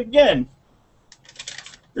I did it again.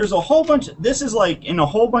 There's a whole bunch of, this is like in a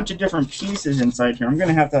whole bunch of different pieces inside here. I'm going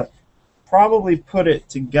to have to probably put it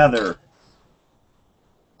together.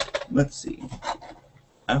 Let's see.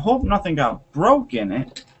 I hope nothing got broke in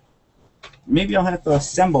it. Maybe I'll have to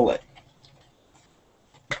assemble it.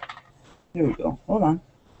 Here we go. Hold on.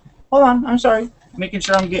 Hold on. I'm sorry. Making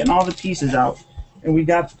sure I'm getting all the pieces out. And we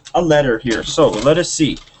got a letter here. So let us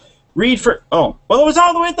see. Read for... Oh, well, it was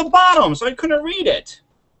all the way at the bottom, so I couldn't read it.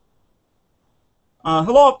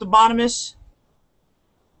 Hello, Optibotimus.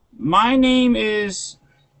 My name is...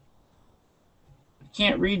 I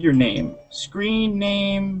can't read your name. Screen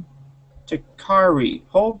name... Takari.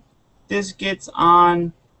 Hope this gets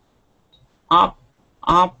on...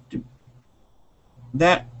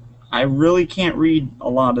 That... I really can't read a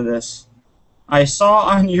lot of this. I saw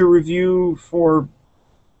on your review for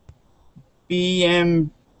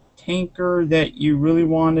BM Tanker that you really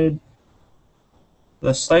wanted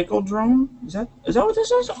the cycle drone. Is that what this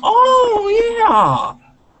is? Oh yeah!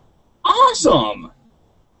 Awesome!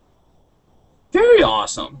 Very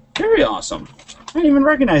awesome. Very awesome. I didn't even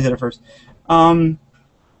recognize it at first. Point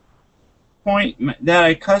that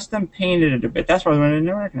I custom painted it a bit. That's probably why I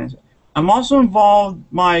didn't recognize it. I'm also involved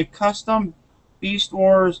my custom Beast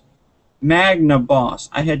Wars Magna boss.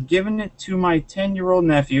 I had given it to my 10-year-old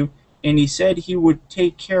nephew, and he said he would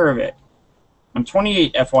take care of it. I'm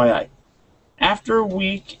 28, FYI. After a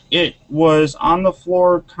week, it was on the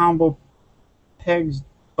floor, combo pegs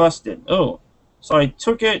busted. Oh, so I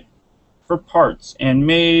took it for parts and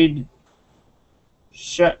made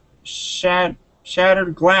shattered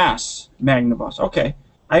glass magnabus. Okay.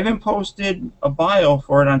 I even posted a bio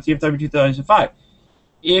for it on TFW 2005.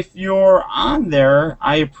 If you're on there,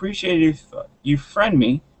 I appreciate it if you friend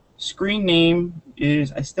me. Screen name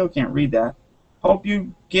is, I still can't read that. Hope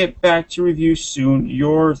you get back to review soon.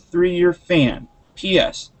 Your 3-year fan.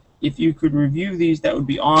 P.S. If you could review these, that would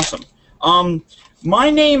be awesome.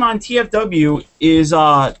 My name on TFW is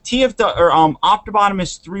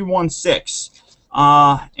Optibotimus 316.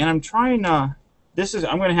 And I'm trying to.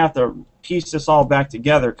 I'm going to have to piece this all back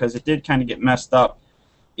together because it did kind of get messed up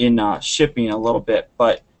in shipping a little bit,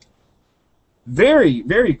 but very,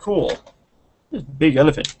 very cool. This big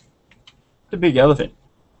elephant. The big elephant.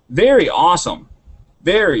 Very awesome.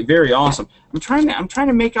 Very, very awesome. I'm trying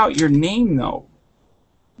to make out your name though.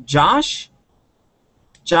 Josh?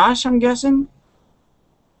 Josh, I'm guessing?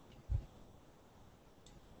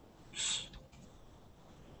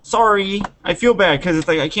 Sorry. I feel bad because it's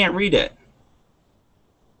like I can't read it.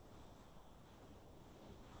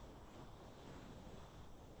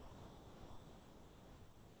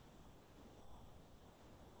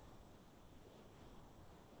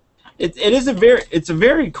 It's a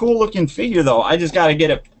very cool looking figure though. I just got to get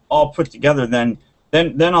it all put together. Then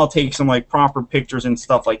I'll take some like proper pictures and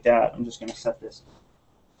stuff like that. I'm just gonna set this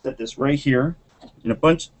right here in a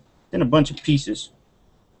bunch of pieces,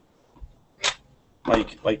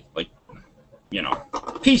 like you know,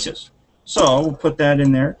 pieces. So we'll put that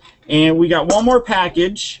in there, and we got one more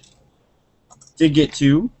package to get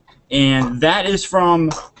to, and that is from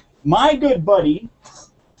my good buddy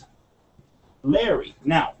Larry.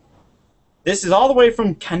 Now, this is all the way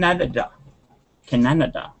from Canada.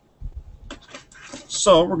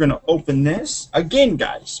 So we're going to open this. Again,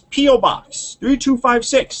 guys, P.O. Box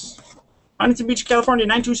 3256. Huntington Beach, California,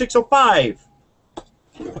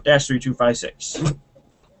 92605-3256.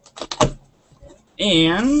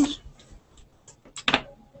 And,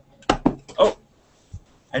 oh,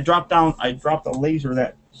 I dropped a laser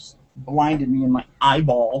that blinded me in my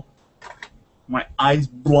eyeball. My eyes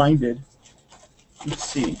blinded. Let's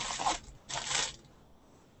see.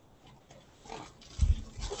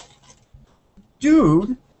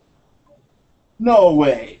 Dude, no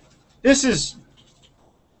way. This is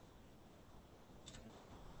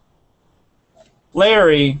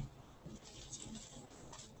Larry.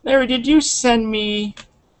 Larry, did you send me?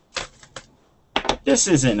 This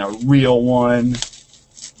isn't a real one.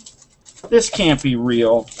 This can't be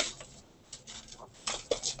real.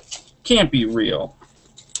 Can't be real.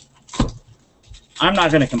 I'm not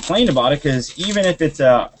going to complain about it because even if it's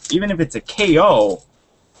a KO,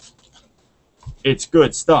 it's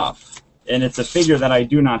good stuff, and it's a figure that I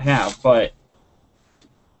do not have. But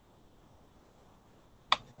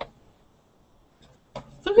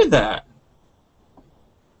look at that.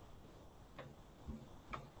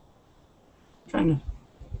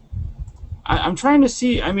 I'm trying to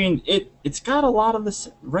see. I mean, it's got a lot of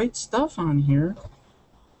the right stuff on here.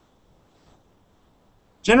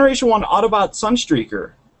 Generation 1 Autobot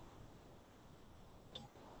Sunstreaker.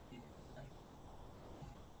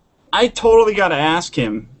 I totally got to ask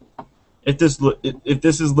him if this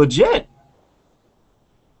is legit.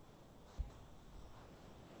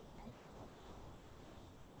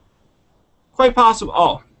 Quite possible.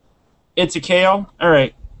 Oh, it's a KO? All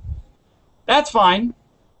right. That's fine,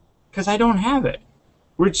 because I don't have it,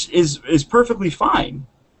 which is perfectly fine.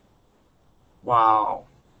 Wow.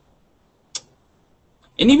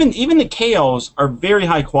 And even the KOs are very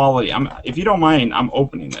high quality. If you don't mind, I'm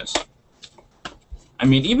opening this. I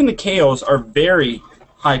mean, even the KOs are very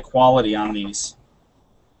high quality on these.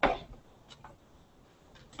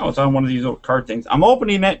 Oh, it's on one of these little card things. I'm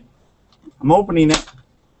opening it. I'm opening it.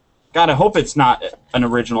 God, I hope it's not an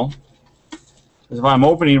original. Because if I'm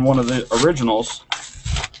opening one of the originals,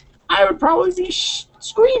 I would probably be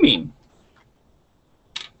screaming.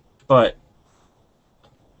 But,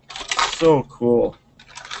 so cool.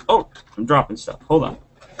 Oh, I'm dropping stuff. Hold on.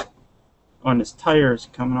 Oh, and his tire is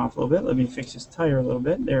coming off a little bit. Let me fix his tire a little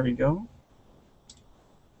bit. There we go.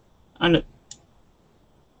 And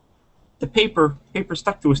the paper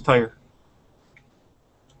stuck to his tire.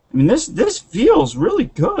 I mean, this feels really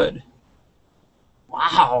good.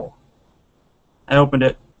 Wow. I opened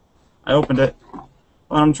it. Well,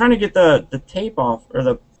 I'm trying to get the tape off, or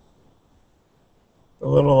the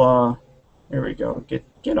little there we go. Get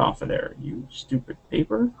off of there, you stupid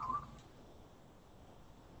paper.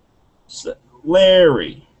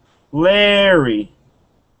 Larry.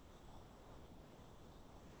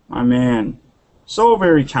 My man. So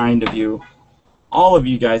very kind of you. All of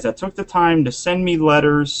you guys that took the time to send me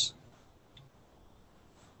letters.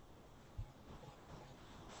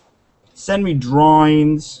 Send me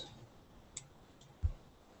drawings.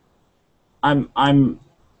 I'm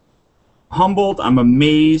humbled, I'm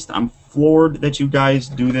amazed, I'm floored that you guys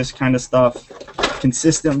do this kind of stuff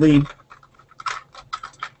consistently.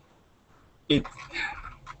 It's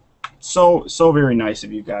so very nice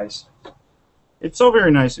of you guys. It's so very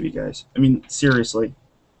nice of you guys. I mean, seriously.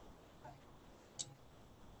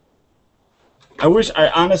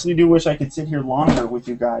 I honestly do wish I could sit here longer with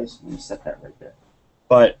you guys. Let me set that right there.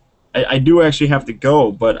 But I do actually have to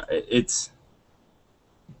go, but it's...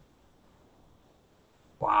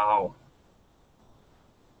 Wow.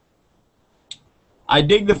 I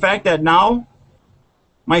dig the fact that now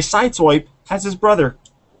my sideswipe has his brother.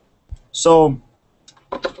 So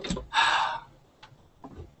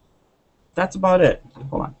that's about it.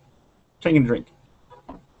 Hold on. Taking a drink.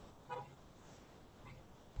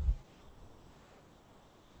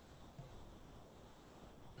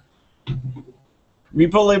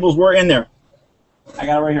 Repo labels were in there. I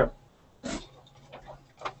got it right here.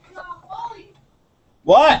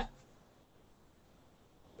 What?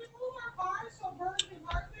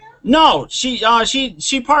 No,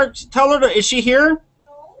 she parked. Tell her to. Is she here?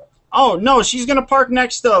 No. Oh no, she's gonna park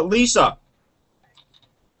next to Lisa.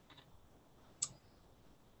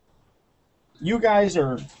 You guys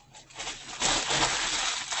are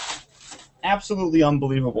absolutely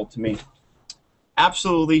unbelievable to me.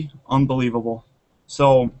 Absolutely unbelievable.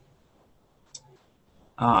 So,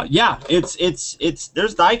 yeah, it's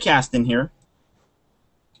there's die cast in here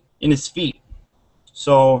in his feet.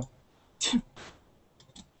 So,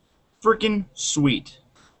 freaking sweet.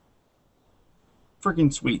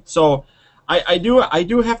 Freaking sweet. So, I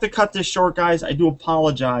do have to cut this short, guys. I do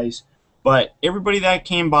apologize, but everybody that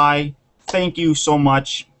came by, thank you so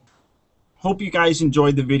much. Hope you guys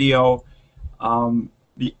enjoyed the video.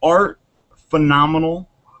 The art, phenomenal.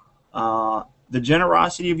 The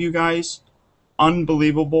generosity of you guys,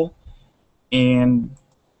 unbelievable. And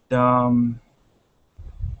that's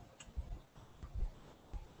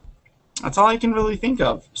all I can really think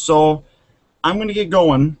of. So I'm going to get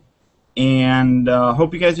going, and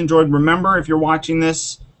hope you guys enjoyed. Remember, if you're watching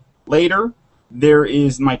this later, there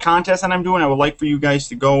is my contest that I'm doing. I would like for you guys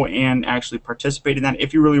to go and actually participate in that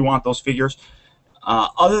if you really want those figures.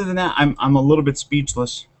 Other than that, I'm a little bit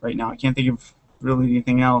speechless right now. I can't think of really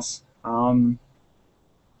anything else.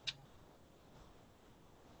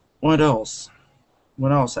 What else?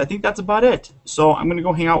 What else? I think that's about it. So I'm going to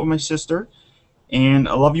go hang out with my sister. And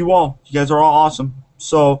I love you all. You guys are all awesome.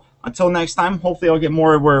 So until next time, hopefully I'll get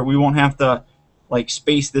more where we won't have to like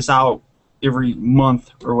space this out every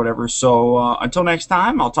month or whatever. So until next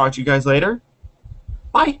time, I'll talk to you guys later.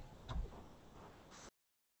 Bye.